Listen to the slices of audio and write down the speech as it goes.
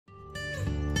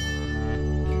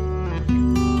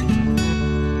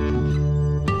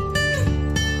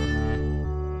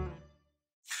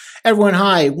Everyone,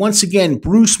 hi. Once again,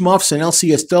 Bruce Muffs and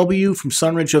LCSW from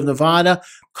SUNRIDGE of Nevada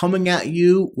coming at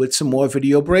you with some more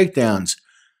video breakdowns.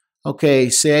 Okay,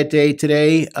 sad day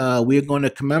today. We are going to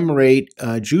commemorate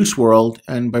Juice WRLD,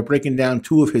 and by breaking down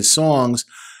two of his songs,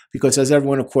 because as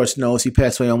everyone, of course, knows, he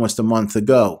passed away almost a month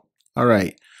ago. All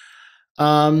right.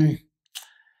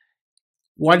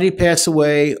 Why did he pass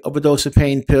away? Overdose of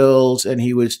pain pills, and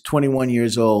he was 21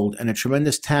 years old, and a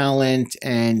tremendous talent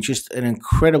and just an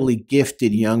incredibly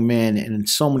gifted young man, and in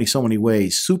so many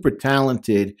ways. Super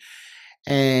talented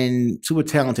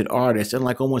artist. And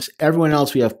like almost everyone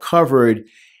else we have covered,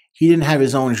 he didn't have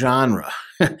his own genre.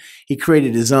 He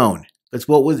created his own. That's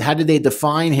how did they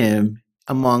define him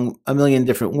among a million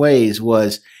different ways?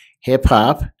 Was hip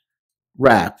hop,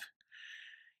 rap,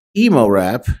 emo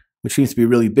rap, which seems to be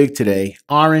really big today,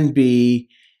 R&B,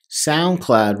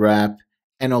 SoundCloud rap,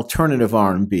 and alternative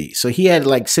R&B. So he had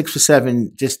like 6 or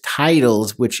 7 just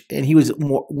titles, and he was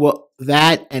more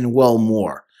that and well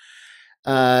more.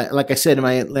 Like I said in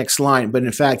my next line, but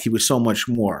in fact, he was so much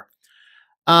more.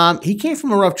 He came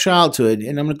from a rough childhood,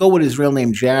 and I'm going to go with his real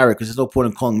name, Jared, because there's no point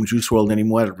in calling him Juice WRLD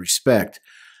anymore out of respect.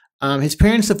 His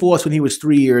parents divorced when he was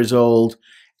 3 years old,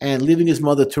 and leaving his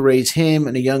mother to raise him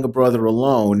and a younger brother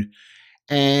alone.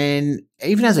 And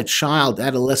even as a child,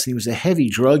 adolescent, he was a heavy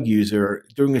drug user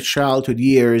during his childhood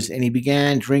years, and he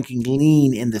began drinking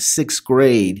lean in the 6th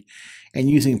grade and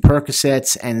using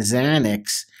Percocets and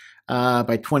Xanax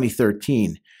by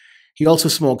 2013. He also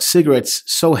smoked cigarettes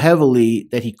so heavily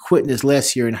that he quit in his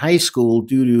last year in high school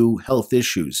due to health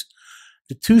issues.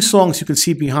 The 2 songs you can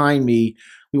see behind me,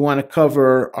 we want to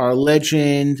cover are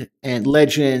Legends and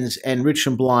Rich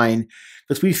and Blind,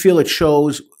 because I feel it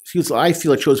shows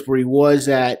where he was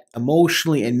at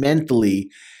emotionally and mentally,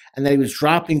 and that he was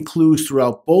dropping clues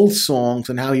throughout both songs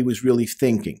on how he was really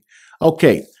thinking.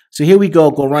 Okay, so here we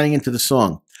go running into the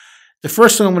song. The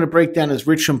first song I'm going to break down is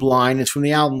Rich and Blind. It's from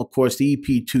the album, of course, the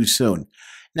EP Too Soon.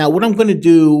 Now, what I'm going to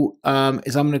do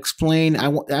is I'm going to explain.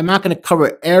 I'm not going to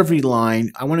cover every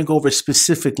line. I want to go over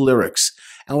specific lyrics.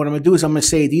 And what I'm going to do is I'm going to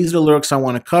say, these are the lyrics I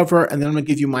want to cover, and then I'm going to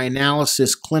give you my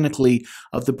analysis clinically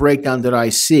of the breakdown that I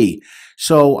see.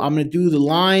 So I'm going to do the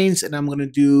lines, and I'm going to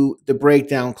do the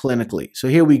breakdown clinically. So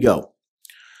here we go.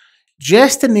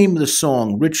 Just the name of the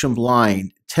song, Rich and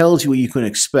Blind, tells you what you can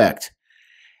expect.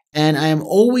 And I am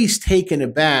always taken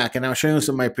aback, and I was showing this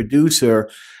with my producer,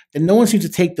 that no one seems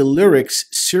to take the lyrics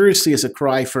seriously as a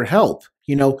cry for help.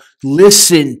 You know,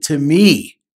 listen to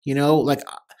me. You know, like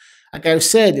I've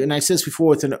said, and I said this before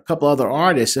with a couple other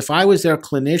artists, if I was their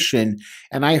clinician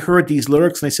and I heard these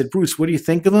lyrics and I said, Bruce, what do you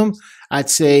think of them? I'd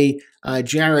say,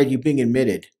 Jared, you're being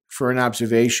admitted for an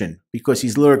observation, because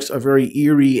these lyrics are very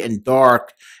eerie and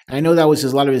dark. And I know that was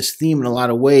a lot of his theme in a lot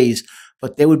of ways,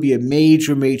 but they would be a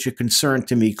major concern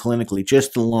to me clinically,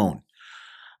 just alone.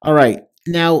 All right.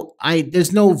 Now,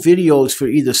 there's no videos for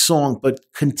either song, but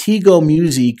Contigo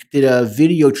Music did a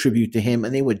video tribute to him,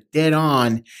 and they were dead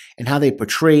on in how they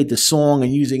portrayed the song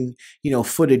and using,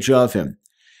 footage of him.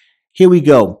 Here we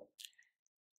go.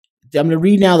 I'm going to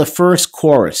read now the first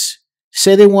chorus.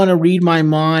 Say they want to read my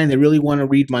mind. They really want to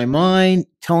read my mind.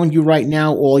 Telling you right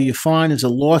now, all you find is a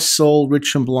lost soul,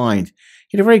 rich and blind.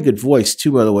 He had a very good voice,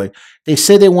 too, by the way. They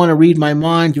say they want to read my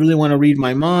mind. You really want to read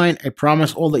my mind? I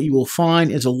promise all that you will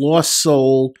find is a lost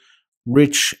soul,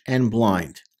 rich and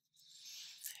blind.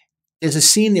 There's a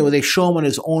scene there where they show him on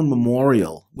his own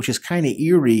memorial, which is kind of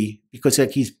eerie because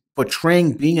like he's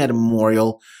portraying being at a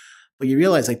memorial, but you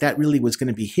realize like that really was going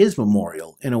to be his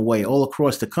memorial in a way. All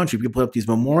across the country, people put up these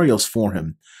memorials for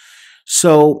him.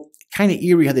 So kind of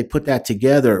eerie how they put that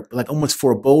together, like almost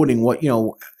foreboding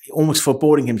almost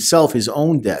foreboding himself, his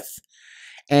own death.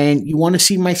 And you want to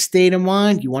see my state of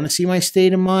mind? You want to see my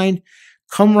state of mind?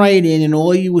 Come right in, and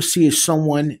all you will see is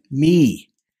someone, me,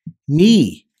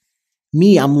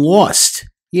 I'm lost.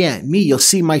 Yeah, me, you'll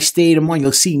see my state of mind.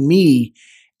 You'll see me,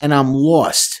 and I'm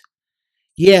lost.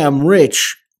 Yeah, I'm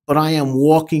rich, but I am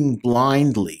walking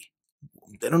blindly.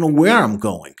 I don't know where I'm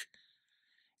going.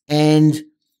 And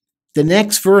the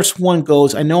next verse 1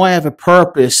 goes, I know I have a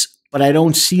purpose, but I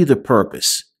don't see the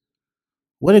purpose.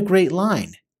 What a great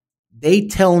line. They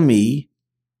tell me,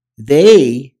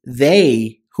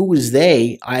 who is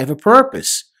they? I have a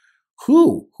purpose.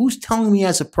 Who? Who's telling me he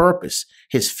has a purpose?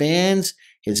 His fans,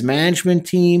 his management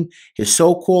team, his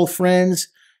so-called friends?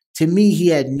 To me, he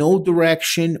had no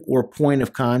direction or point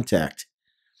of contact.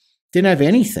 Didn't have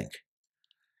anything.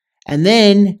 And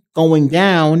then going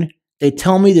down, they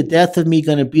tell me the death of me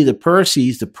going to be the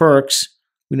Percy's, the perks.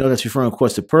 We know that's referring, of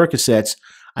course, to Percocets.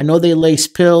 I know they lace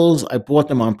pills. I bought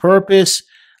them on purpose.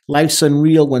 Life's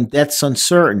unreal when death's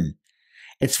uncertain.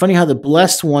 It's funny how the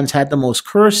blessed ones had the most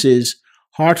curses,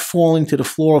 Heart falling to the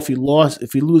floor if you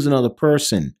lose another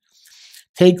person.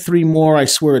 Take 3 more, I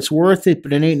swear it's worth it,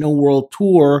 but it ain't no world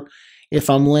tour if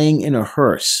I'm laying in a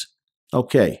hearse.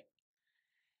 Okay.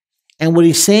 And what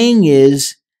he's saying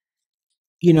is,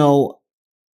 you know,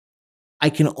 I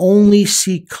can only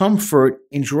see comfort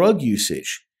in drug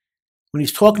usage. When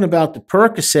he's talking about the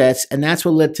Percocets, and that's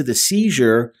what led to the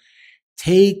seizure,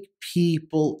 take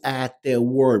people at their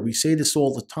word. We say this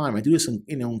all the time. I do this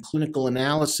in clinical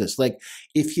analysis. Like,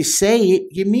 if you say it,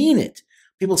 you mean it.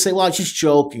 People say, well, I was just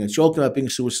joking. I was joking about being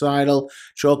suicidal,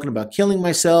 joking about killing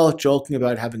myself, joking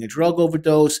about having a drug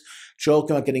overdose,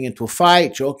 joking about getting into a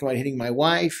fight, joking about hitting my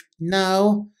wife.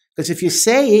 No, because if you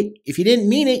say it, if you didn't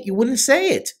mean it, you wouldn't say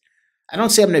it. I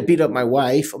don't say I'm going to beat up my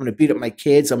wife. I'm going to beat up my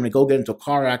kids. I'm going to go get into a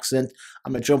car accident.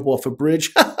 I'm going to jump off a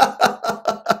bridge.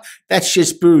 That's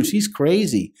just Bruce. He's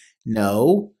crazy.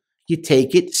 No, you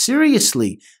take it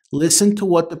seriously. Listen to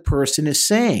what the person is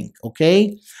saying,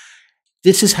 okay?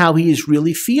 This is how he is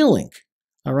really feeling,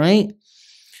 all right?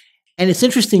 And it's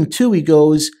interesting, too. He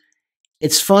goes,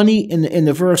 it's funny in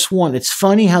the verse 1, it's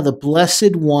funny how the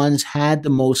blessed ones had the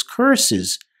most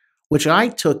curses, which I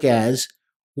took as,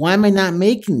 why am I not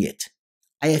making it?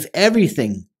 I have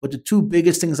everything but the 2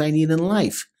 biggest things I need in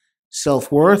life,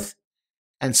 self-worth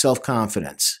and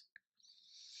self-confidence.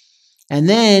 And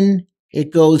then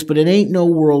it goes, but it ain't no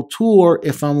world tour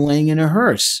if I'm laying in a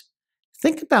hearse.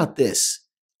 Think about this.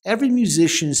 Every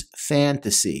musician's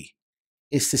fantasy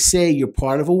is to say you're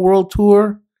part of a world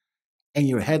tour and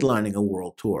you're headlining a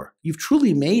world tour. You've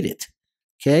truly made it,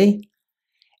 okay?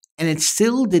 And it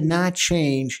still did not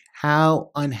change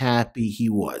how unhappy he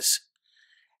was,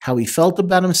 how he felt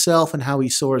about himself and how he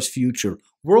saw his future.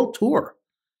 World tour.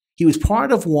 He was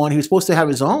part of one. He was supposed to have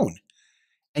his own.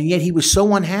 And yet he was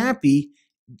so unhappy,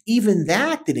 even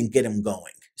that didn't get him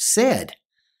going. Sad.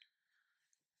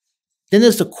 Then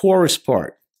there's the chorus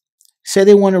part. Say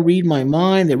they want to read my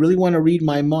mind. They really want to read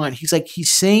my mind.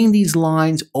 He's saying these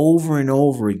lines over and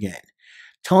over again.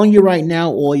 Telling you right now,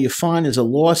 all you find is a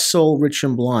lost soul, rich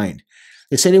and blind.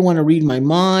 They say they want to read my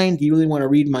mind. Do you really want to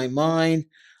read my mind?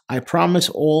 I promise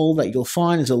all that you'll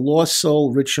find is a lost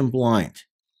soul, rich and blind.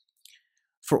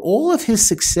 For all of his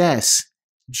success,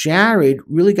 Jared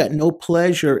really got no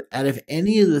pleasure out of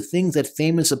any of the things that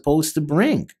fame is supposed to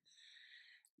bring.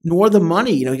 Nor the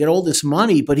money. He got all this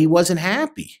money, but he wasn't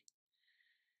happy.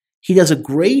 He does a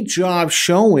great job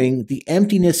showing the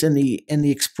emptiness, and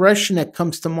the expression that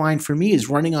comes to mind for me is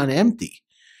running on empty.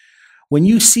 When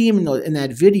you see him in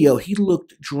that video, he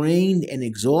looked drained and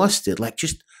exhausted, like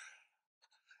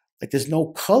there's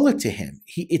no color to him.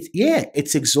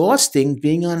 It's exhausting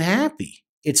being unhappy.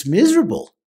 It's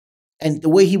miserable. And the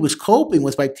way he was coping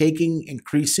was by taking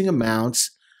increasing amounts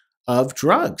of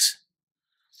drugs.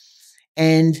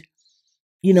 And,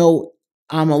 the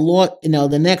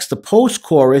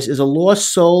post-chorus is a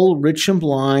lost soul, rich and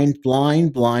blind,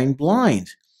 blind, blind,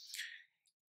 blind.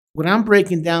 What I'm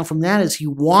breaking down from that is he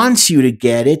wants you to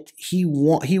get it. He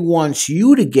wants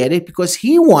you to get it because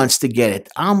he wants to get it.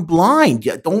 I'm blind.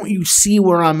 Don't you see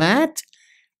where I'm at?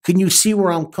 Can you see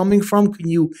where I'm coming from? Can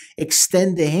you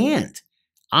extend a hand?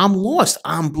 I'm lost.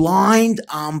 I'm blind.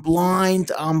 I'm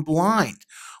blind. I'm blind.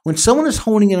 When someone is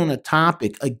honing in on a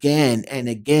topic again and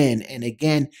again and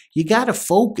again, you got to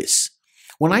focus.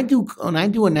 When I do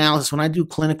analysis, when I do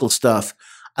clinical stuff,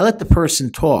 I let the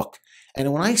person talk.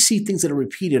 And when I see things that are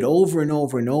repeated over and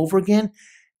over and over again,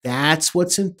 that's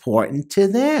what's important to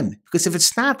them. Because if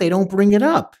it's not, they don't bring it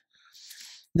up.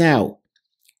 Now,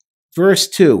 verse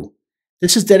 2.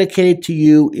 This is dedicated to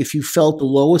you if you felt the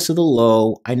lowest of the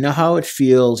low. I know how it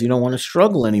feels. You don't want to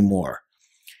struggle anymore.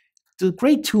 The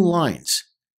great 2 lines.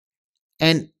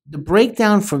 And the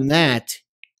breakdown from that,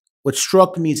 what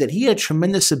struck me is that he had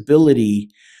tremendous ability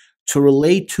to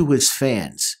relate to his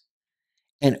fans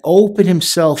and open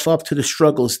himself up to the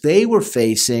struggles they were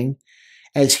facing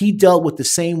as he dealt with the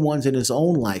same ones in his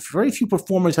own life. Very few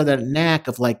performers have that knack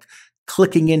of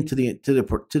clicking into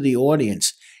the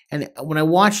audience. And when I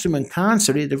watched him in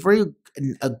concert, he had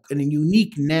a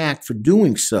unique knack for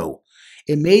doing so.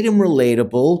 It made him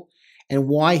relatable, and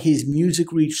why his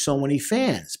music reached so many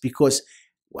fans. Because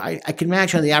I can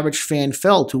imagine how the average fan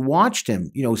felt who watched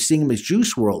him, seeing him as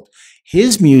Juice WRLD.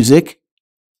 His music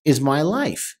is my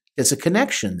life. There's a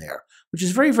connection there, which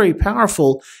is very, very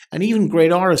powerful. And even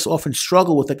great artists often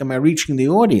struggle with, am I reaching the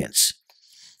audience?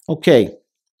 Okay.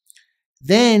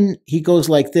 Then he goes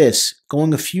like this,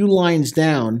 going a few lines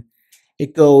down.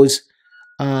 It goes,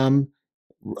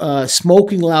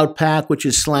 smoking loud pack, which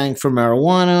is slang for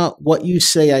marijuana. What you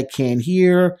say I can't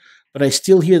hear, but I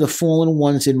still hear the fallen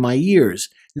ones in my ears.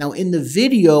 Now, in the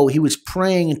video, he was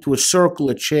praying into a circle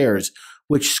of chairs,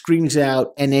 which screams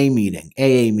out NA meeting,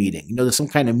 AA meeting. There's some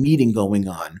kind of meeting going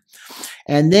on.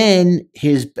 And then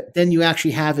you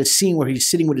actually have a scene where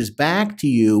he's sitting with his back to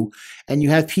you, and you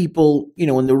have people,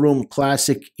 in the room,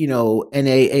 classic,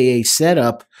 NAAA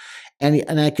setup. And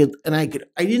I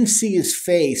didn't see his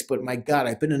face, but my God,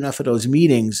 I've been in enough of those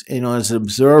meetings, as an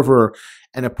observer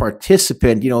and a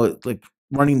participant, like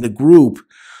running the group,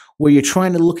 where you're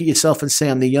trying to look at yourself and say,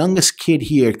 I'm the youngest kid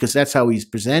here, because that's how he's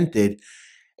presented.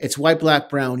 It's white, black,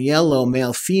 brown, yellow,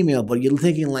 male, female, but you're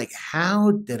thinking like, how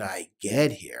did I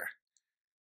get here?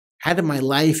 How did my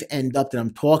life end up that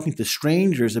I'm talking to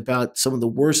strangers about some of the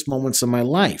worst moments of my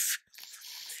life?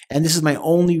 And this is my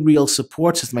only real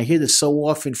support system. I hear this so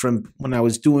often from when I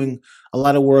was doing a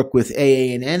lot of work with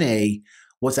AA and NA,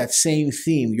 was that same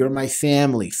theme. You're my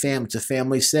family. It's a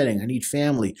family setting. I need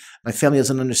family. My family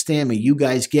doesn't understand me. You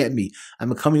guys get me.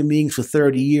 I'm coming to meetings for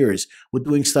 30 years. We're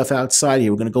doing stuff outside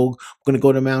here. We're gonna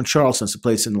go to Mount Charleston, it's a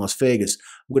place in Las Vegas.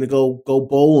 We're gonna go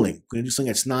bowling. We're gonna do something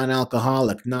that's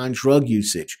non-alcoholic, non-drug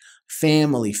usage.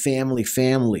 Family.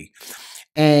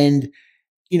 And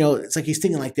it's like he's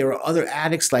thinking like there are other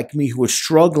addicts like me who are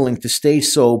struggling to stay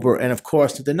sober, and of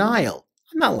course the denial.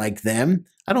 I'm not like them.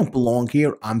 I don't belong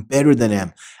here. I'm better than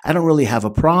them. I don't really have a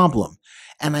problem.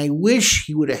 And I wish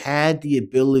he would have had the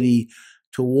ability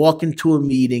to walk into a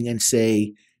meeting and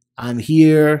say, I'm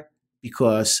here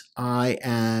because I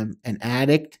am an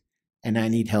addict and I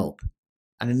need help.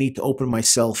 And I need to open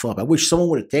myself up. I wish someone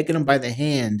would have taken him by the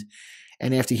hand,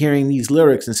 and after hearing these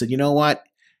lyrics and said, you know what?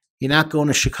 You're not going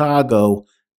to Chicago.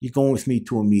 You're going with me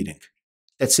to a meeting.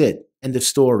 That's it. End of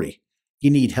story. You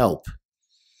need help.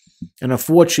 And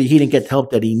unfortunately, he didn't get the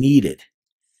help that he needed.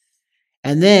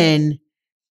 And then,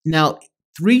 now,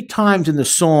 3 times in the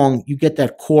song, you get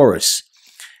that chorus.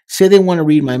 Say they want to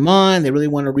read my mind. They really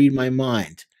want to read my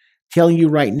mind. Telling you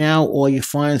right now, all you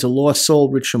find is a lost soul,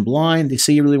 rich and blind. They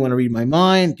say you really want to read my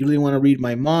mind. You really want to read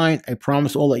my mind. I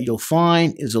promise all that you'll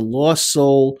find is a lost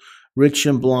soul, rich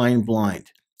and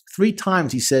blind. 3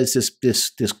 times he says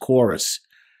this chorus.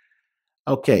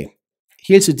 Okay,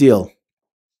 here's the deal.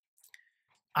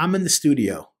 I'm in the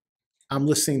studio. I'm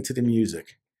listening to the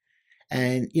music.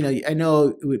 And, I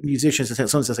know with musicians,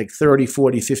 sometimes it's like 30,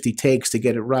 40, 50 takes to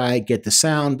get it right, get the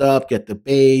sound up, get the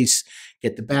bass,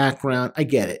 get the background. I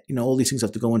get it. All these things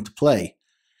have to go into play.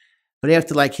 But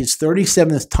after like his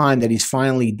 37th time that he's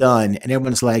finally done, and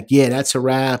everyone's like, yeah, that's a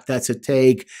wrap, that's a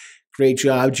take. Great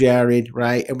job, Jared,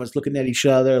 right? Everyone's looking at each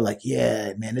other like,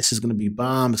 yeah, man, this is going to be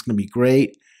bomb. It's going to be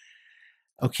great.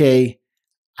 Okay,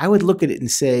 I would look at it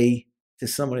and say to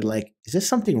somebody like, is there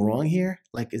something wrong here?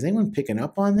 Like, is anyone picking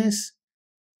up on this?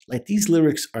 Like, these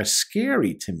lyrics are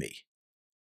scary to me.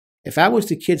 If I was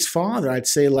the kid's father, I'd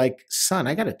say like, son,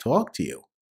 I got to talk to you.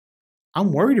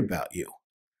 I'm worried about you.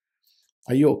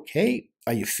 Are you okay?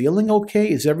 Are you feeling okay?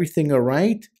 Is everything all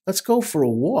right? Let's go for a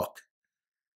walk.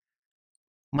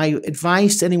 My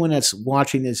advice to anyone that's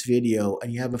watching this video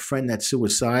and you have a friend that's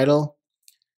suicidal,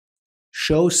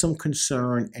 show some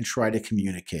concern and try to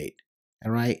communicate.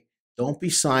 All right? Don't be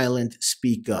silent.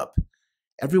 Speak up.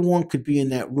 Everyone could be in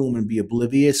that room and be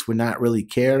oblivious or not really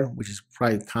care, which is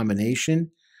probably a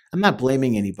combination. I'm not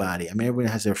blaming anybody. I mean,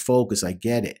 everyone has their focus. I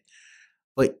get it.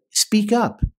 But speak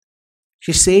up.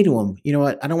 Just say to him, you know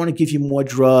what? I don't want to give you more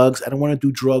drugs. I don't want to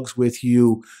do drugs with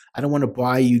you. I don't want to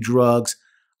buy you drugs.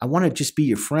 I want to just be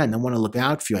your friend. I want to look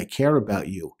out for you. I care about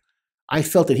you. I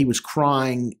felt that he was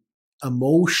crying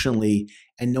emotionally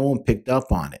and no one picked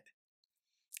up on it.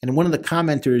 And one of the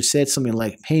commenters said something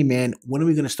like, hey, man, when are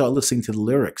we going to start listening to the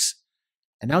lyrics?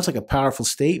 And that was like a powerful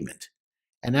statement.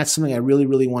 And that's something I really,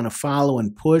 really want to follow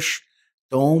and push.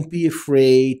 Don't be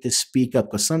afraid to speak up,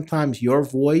 because sometimes your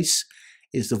voice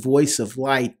is the voice of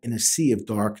light in a sea of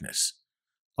darkness.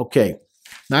 Okay,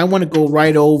 now I want to go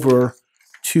right over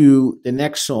to the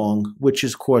next song, which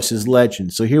of course is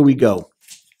Legend. So here we go.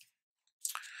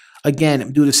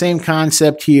 Again, do the same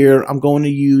concept here. I'm going to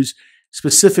use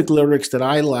specific lyrics that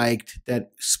I liked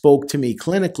that spoke to me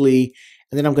clinically,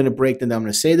 and then I'm going to break them down. I'm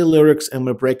going to say the lyrics, and I'm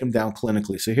going to break them down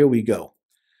clinically. So here we go.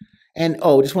 And,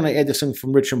 just want to add this thing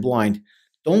from Rich and Blind.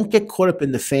 Don't get caught up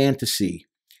in the fantasy.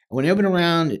 When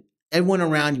everyone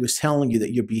around you is telling you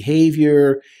that your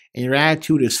behavior and your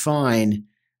attitude is fine,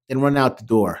 then run out the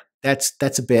door.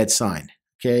 That's a bad sign,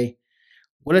 okay?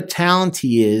 What a talent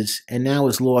he is, and now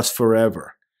is lost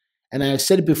forever. And I've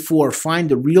said it before, find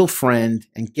a real friend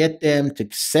and get them to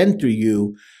center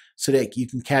you so that you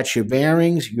can catch your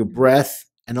bearings, your breath,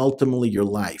 and ultimately your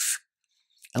life.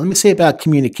 And let me say about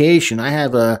communication. I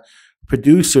have a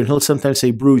producer, and he'll sometimes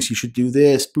say, Bruce, you should do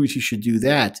this. Bruce, you should do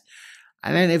that.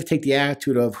 And I never take the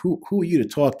attitude of, who are you to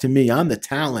talk to me? I'm the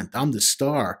talent. I'm the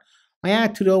star. My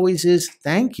attitude always is,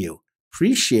 thank you.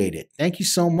 Appreciate it. Thank you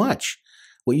so much.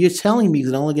 What you're telling me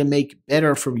is only going to make it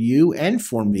better for you and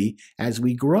for me as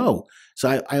we grow.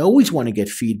 So I always want to get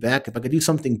feedback. If I could do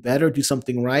something better, do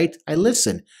something right, I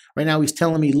listen. Right now he's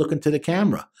telling me, look into the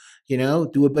camera,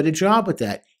 do a better job with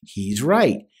that. He's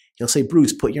right. He'll say,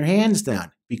 Bruce, put your hands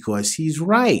down, because he's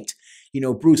right.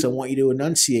 Bruce, I want you to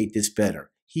enunciate this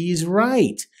better. He's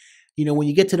right. When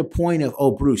you get to the point of,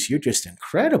 oh, Bruce, you're just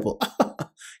incredible.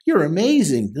 You're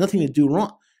amazing. Nothing to do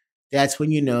wrong. That's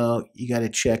when you got to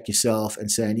check yourself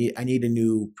and say, I need a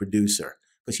new producer,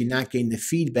 because you're not getting the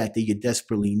feedback that you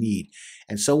desperately need.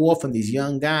 And so often these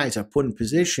young guys are put in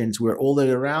positions where all that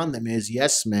around them is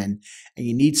yes men, and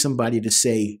you need somebody to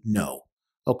say no.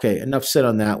 Okay, enough said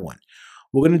on that one.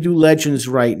 We're going to do Legends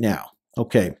right now.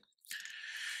 Okay.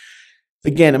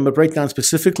 Again, I'm going to break down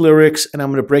specific lyrics, and I'm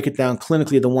going to break it down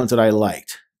clinically, the ones that I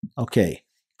liked. Okay.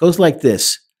 Goes like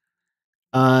this.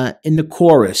 In the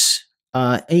chorus,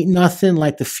 ain't nothing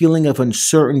like the feeling of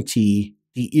uncertainty,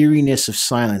 the eeriness of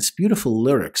silence. Beautiful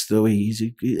lyrics, though.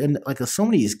 And like so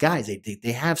many of these guys,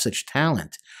 they have such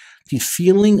talent. The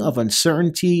feeling of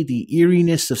uncertainty, the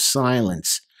eeriness of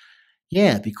silence.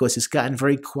 Yeah, because it's gotten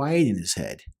very quiet in his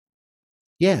head.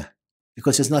 Yeah,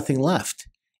 because there's nothing left.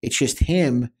 It's just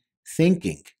him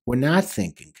thinking. We're not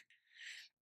thinking.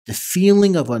 The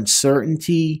feeling of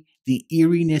uncertainty, the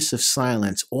eeriness of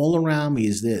silence. All around me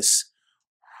is this.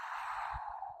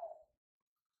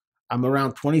 I'm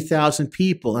around 20,000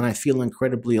 people and I feel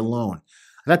incredibly alone.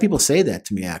 I've had people say that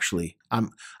to me, actually.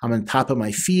 I'm on top of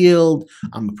my field.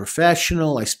 I'm a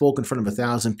professional. I spoke in front of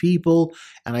 1,000 people,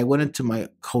 and I went into my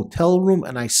hotel room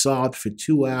and I sobbed for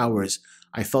 2 hours.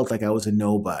 I felt like I was a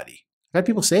nobody. I've had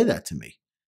people say that to me.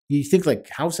 You think, like,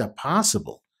 how's that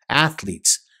possible?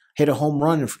 Athletes hit a home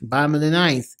run in the bottom of the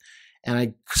ninth, and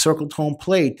I circled home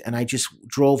plate, and I just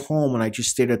drove home, and I just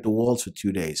stayed at the walls for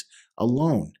 2 days,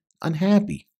 alone,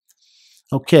 unhappy.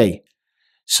 Okay,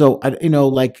 so, and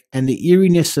the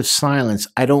eeriness of silence,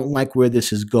 I don't like where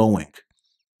this is going.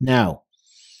 Now,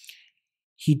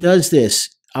 he does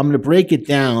this. I'm going to break it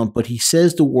down, but he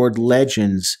says the word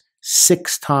legends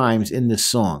 6 times in this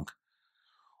song.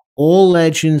 All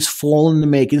legends fall in the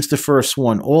making. It's the first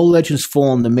one. All legends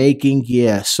fall in the making.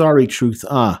 Yeah, sorry, truth.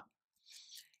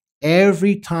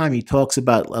 Every time he talks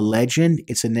about a legend,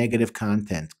 it's a negative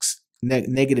context.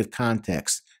 Negative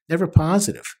context. Never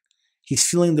positive. He's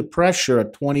feeling the pressure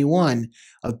at 21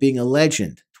 of being a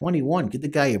legend. 21, give the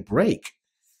guy a break.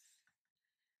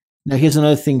 Now, here's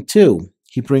another thing, too.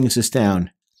 He brings this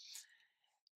down.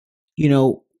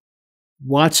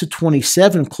 Watch the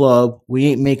 27 club. We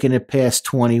ain't making it past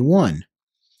 21.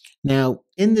 Now,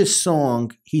 in this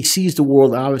song, he sees the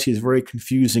world obviously as very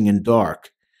confusing and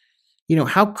dark.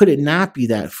 How could it not be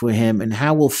that for him, and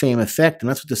how will fame affect him?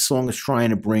 That's what the song is trying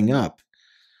to bring up.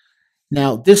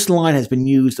 Now, this line has been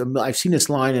used. I've seen this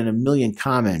line in a million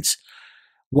comments.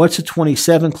 What's the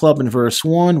 27 club in verse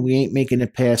 1? We ain't making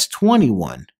it past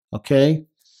 21. Okay?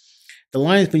 The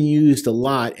line has been used a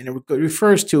lot, and it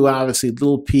refers to, obviously,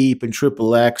 Lil Peep and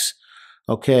Triple X.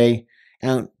 Okay?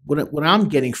 And what I'm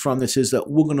getting from this is that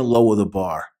we're going to lower the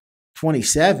bar.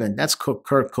 27, that's Kurt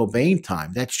Cobain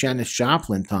time. That's Janis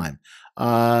Joplin time.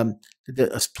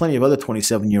 There's plenty of other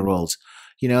 27-year-olds.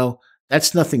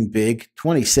 That's nothing big.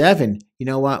 27, you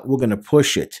know what? We're going to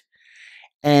push it.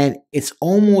 And it's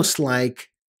almost like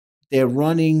they're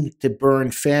running to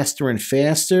burn faster and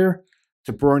faster,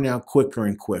 to burn out quicker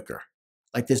and quicker.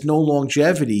 Like there's no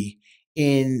longevity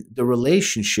in the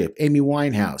relationship. Amy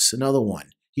Winehouse, another one.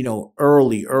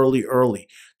 Early.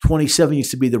 27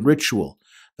 used to be the ritual.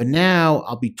 But now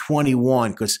I'll be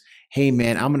 21 because, hey,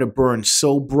 man, I'm going to burn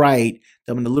so bright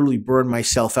that I'm going to literally burn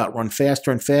myself out, run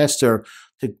faster and faster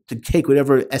to take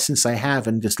whatever essence I have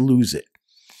and just lose it.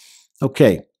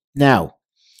 Okay, now,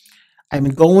 I've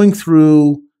been going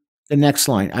through the next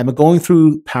line. I've been going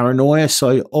through paranoia,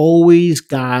 so I always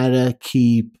got to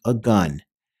keep a gun.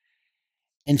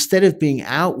 Instead of being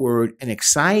outward and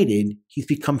excited, he's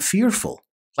become fearful.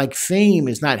 Like fame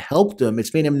has not helped him.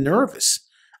 It's made him nervous.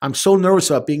 I'm so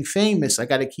nervous about being famous, I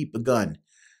got to keep a gun.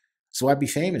 So I'd be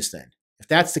famous then. If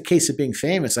that's the case of being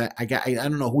famous, I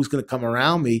don't know who's going to come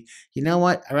around me. You know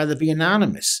what? I'd rather be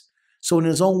anonymous. So in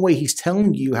his own way, he's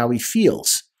telling you how he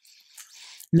feels.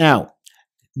 Now,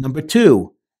 number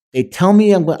 2, they tell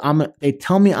me I'm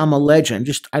a legend.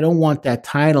 I don't want that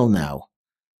title now.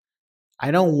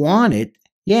 I don't want it.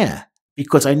 Yeah,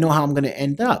 because I know how I'm going to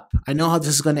end up. I know how this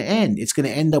is going to end. It's going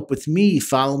to end up with me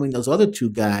following those other 2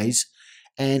 guys,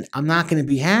 and I'm not going to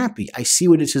be happy. I see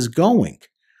where this is going.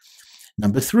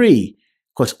 Number 3,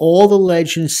 because all the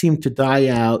legends seem to die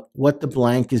out, what the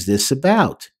blank is this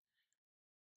about?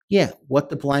 yeah, what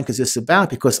the blank is this about?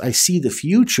 Because I see the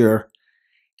future,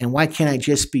 and why can't I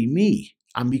just be me?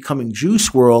 I'm becoming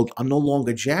Juice World. I'm no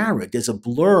longer Jared. There's a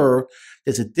blur,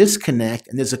 there's a disconnect,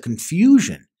 and there's a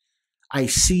confusion. I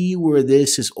see where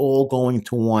this is all going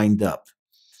to wind up.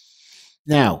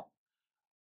 Now,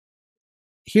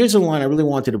 here's a line I really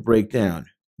wanted to break down.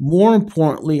 More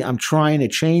importantly, I'm trying to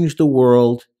change the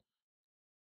world.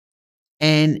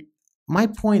 And my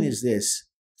point is this: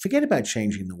 forget about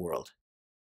changing the world.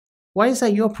 Why is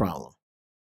that your problem?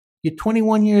 You're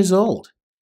 21 years old.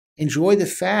 Enjoy the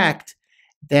fact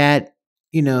that,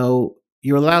 you're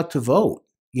allowed to vote.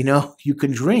 You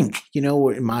can drink,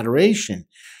 in moderation.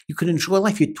 You can enjoy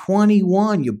life. You're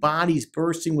 21. Your body's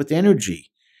bursting with energy.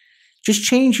 Just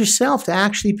change yourself to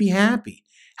actually be happy.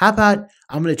 How about,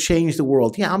 I'm going to change the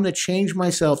world? Yeah, I'm going to change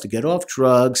myself to get off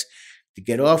drugs, to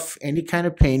get off any kind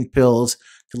of pain pills,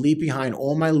 to leave behind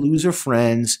all my loser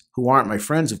friends, who aren't my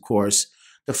friends, of course,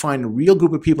 to find a real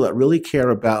group of people that really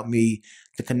care about me,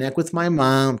 to connect with my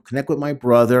mom, connect with my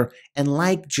brother, and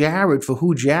like Jared for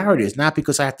who Jared is, not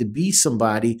because I have to be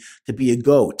somebody to be a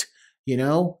goat.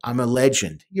 I'm a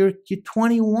legend. You're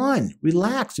 21.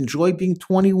 Relax. Enjoy being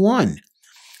 21.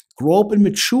 Grow up and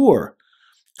mature.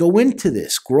 Go into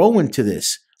this. Grow into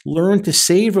this. Learn to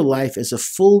savor life as a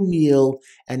full meal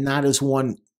and not as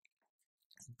one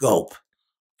gulp.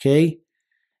 Okay?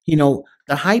 The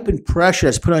hype and pressure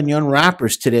that's put on young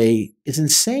rappers today is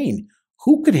insane.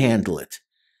 Who could handle it?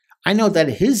 I know that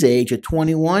at his age, at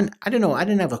 21, I don't know, I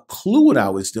didn't have a clue what I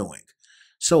was doing.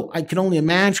 So I can only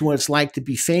imagine what it's like to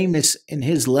be famous in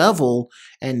his level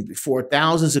and before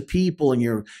thousands of people and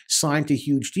you're signed to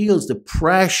huge deals. The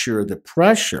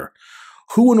pressure.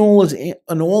 Who in all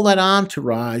that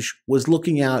entourage was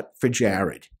looking out for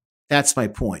Jared? That's my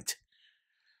point.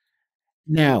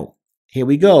 Now, here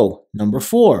we go. Number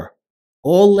 4.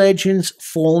 All legends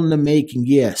fall in the making.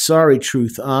 Yeah, sorry,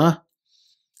 truth,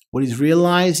 What he's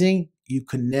realizing, you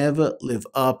can never live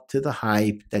up to the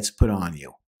hype that's put on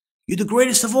you. You're the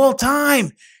greatest of all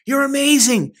time. You're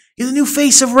amazing. You're the new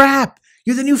face of rap.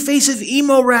 You're the new face of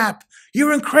emo rap.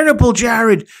 You're incredible,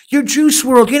 Jared. You're Juice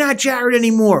World. You're not Jared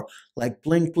anymore. Like,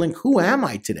 blink, blink. Who am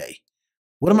I today?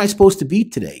 What am I supposed to be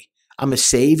today? I'm a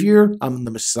savior. I'm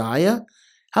the Messiah.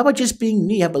 How about just being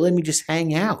me? How about let me just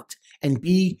hang out and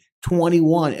be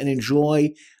 21 and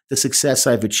enjoy the success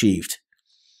I've achieved?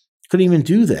 Couldn't even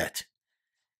do that.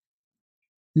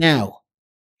 Now,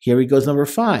 here he goes, number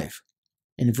 5.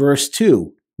 In verse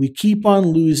 2, we keep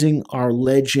on losing our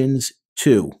legends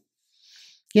too.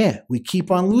 Yeah, we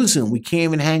keep on losing them. We can't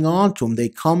even hang on to them. They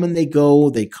come and they go.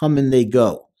 They come and they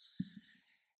go.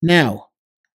 Now,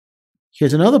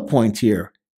 here's another point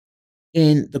here.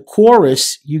 In the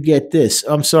chorus, you get this.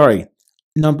 I'm sorry.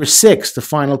 Number 6, the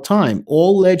final time.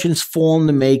 All legends fall in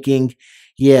the making.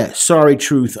 Yeah, sorry,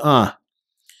 truth.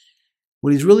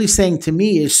 What he's really saying to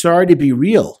me is sorry to be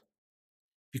real.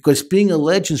 Because being a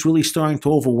legend is really starting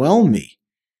to overwhelm me.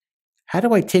 How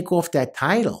do I take off that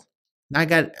title?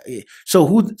 So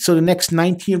the next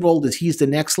 19-year-old he's the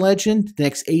next legend, the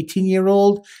next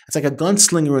 18-year-old? It's like a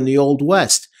gunslinger in the Old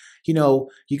West. You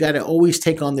got to always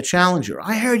take on the challenger.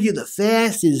 I heard you're the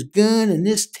fastest gun in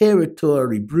this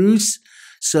territory, Bruce.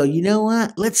 So you know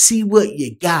what? Let's see what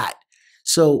you got.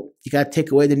 So you got to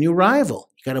take away the new rival.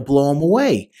 You got to blow him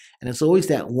away. And it's always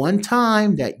that one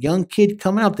time, that young kid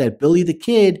coming up, that Billy the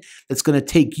Kid, that's going to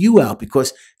take you out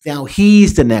because now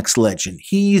he's the next legend.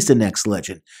 He's the next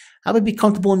legend. How about be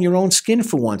comfortable in your own skin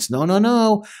for once?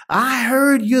 No. I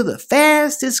heard you're the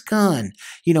fastest gun.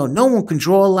 No one can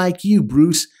draw like you,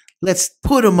 Bruce. Let's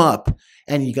put him up.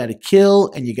 And you got to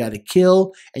kill, and you got to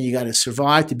kill, and you got to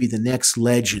survive to be the next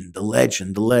legend, the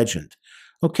legend.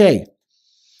 Okay.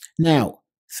 Now,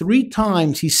 3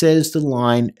 times he says the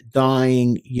line,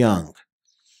 dying young.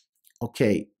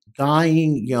 Okay,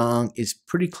 dying young is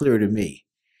pretty clear to me.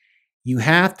 You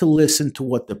have to listen to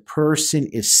what the person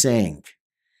is saying.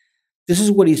 This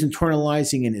is what he's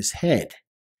internalizing in his head.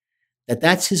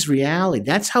 That's his reality.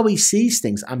 That's how he sees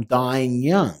things. I'm dying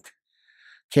young.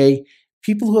 Okay,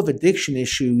 people who have addiction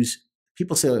issues,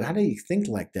 people say, how do you think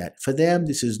like that? For them,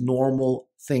 this is normal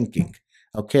thinking.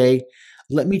 Okay,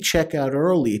 let me check out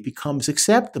early. It becomes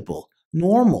acceptable,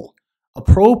 normal,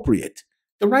 appropriate,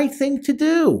 the right thing to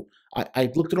do.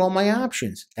 I looked at all my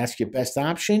options. That's your best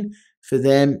option. For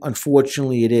them,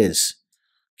 unfortunately, it is.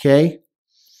 Okay?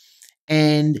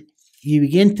 And you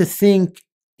begin to think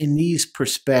in these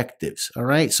perspectives. All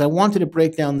right? So I wanted to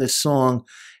break down this song,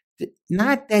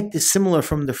 not that dissimilar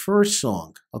from the first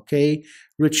song. Okay?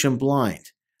 Rich and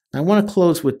Blind. I want to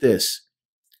close with this.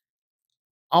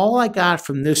 All I got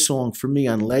from this song for me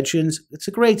on Legends, it's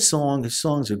a great song. His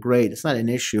songs are great. It's not an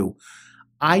issue.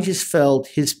 I just felt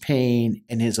his pain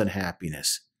and his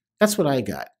unhappiness. That's what I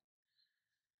got.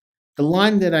 The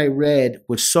line that I read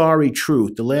was sorry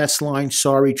truth. The last line,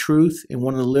 sorry truth, in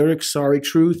one of the lyrics, sorry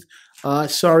truth.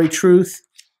 Sorry truth.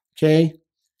 Okay.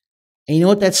 And you know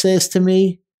what that says to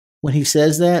me when he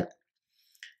says that?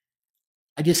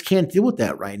 I just can't deal with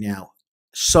that right now.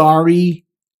 Sorry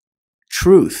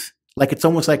truth. Like it's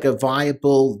almost like a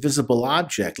viable, visible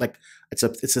object. Like it's a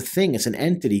thing, it's an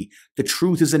entity. The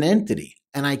truth is an entity.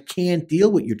 And I can't deal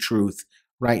with your truth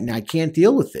right now. I can't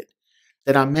deal with it.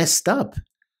 That I'm messed up.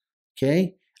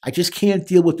 Okay? I just can't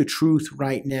deal with the truth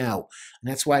right now. And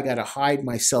that's why I got to hide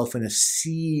myself in a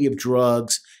sea of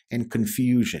drugs and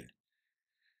confusion.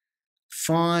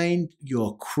 Find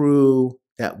your crew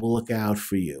that will look out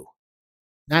for you.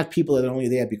 Not people that are only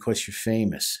there because you're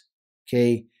famous.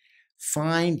 Okay?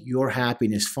 Find your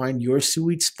happiness. Find your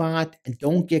sweet spot and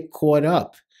don't get caught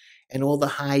up in all the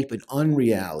hype and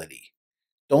unreality.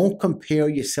 Don't compare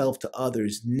yourself to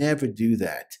others. Never do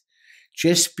that.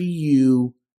 Just be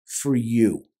you for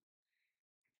you.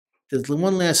 There's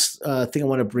one last thing I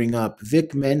want to bring up.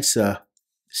 Vic Mensa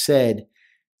said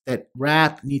that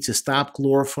rap needs to stop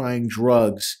glorifying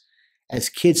drugs as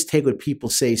kids take what people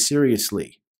say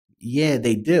seriously. Yeah,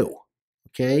 they do.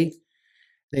 Okay?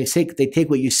 They take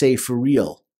what you say for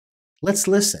real. Let's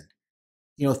listen.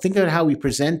 Think about how we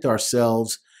present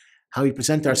ourselves,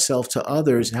 to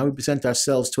others, and how we present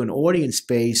ourselves to an audience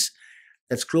space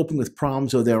that's coping with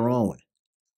problems of their own.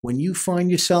 When you find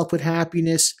yourself with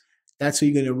happiness, that's how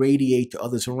you're going to radiate to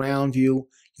others around you.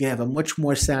 You're going to have a much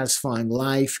more satisfying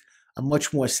life, a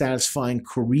much more satisfying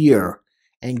career.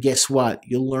 And guess what?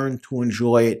 You'll learn to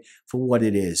enjoy it for what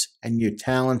it is. And you're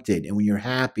talented. And when you're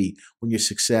happy, when you're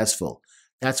successful.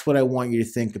 That's what I want you to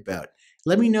think about.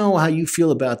 Let me know how you feel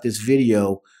about this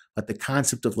video, about the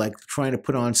concept of like trying to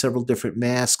put on several different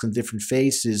masks and different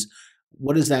faces.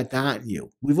 What has that gotten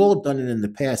you? We've all done it in the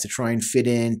past to try and fit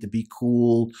in, to be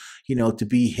cool, to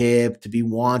be hip, to be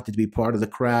wanted, to be part of the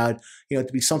crowd, to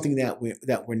be something that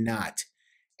we're not.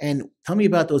 And tell me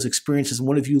about those experiences and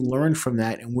what have you learned from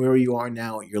that and where you are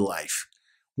now in your life.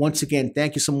 Once again,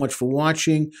 thank you so much for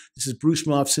watching. This is Bruce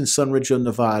Muffson, SUNRIDGE,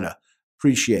 Nevada.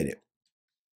 Appreciate it.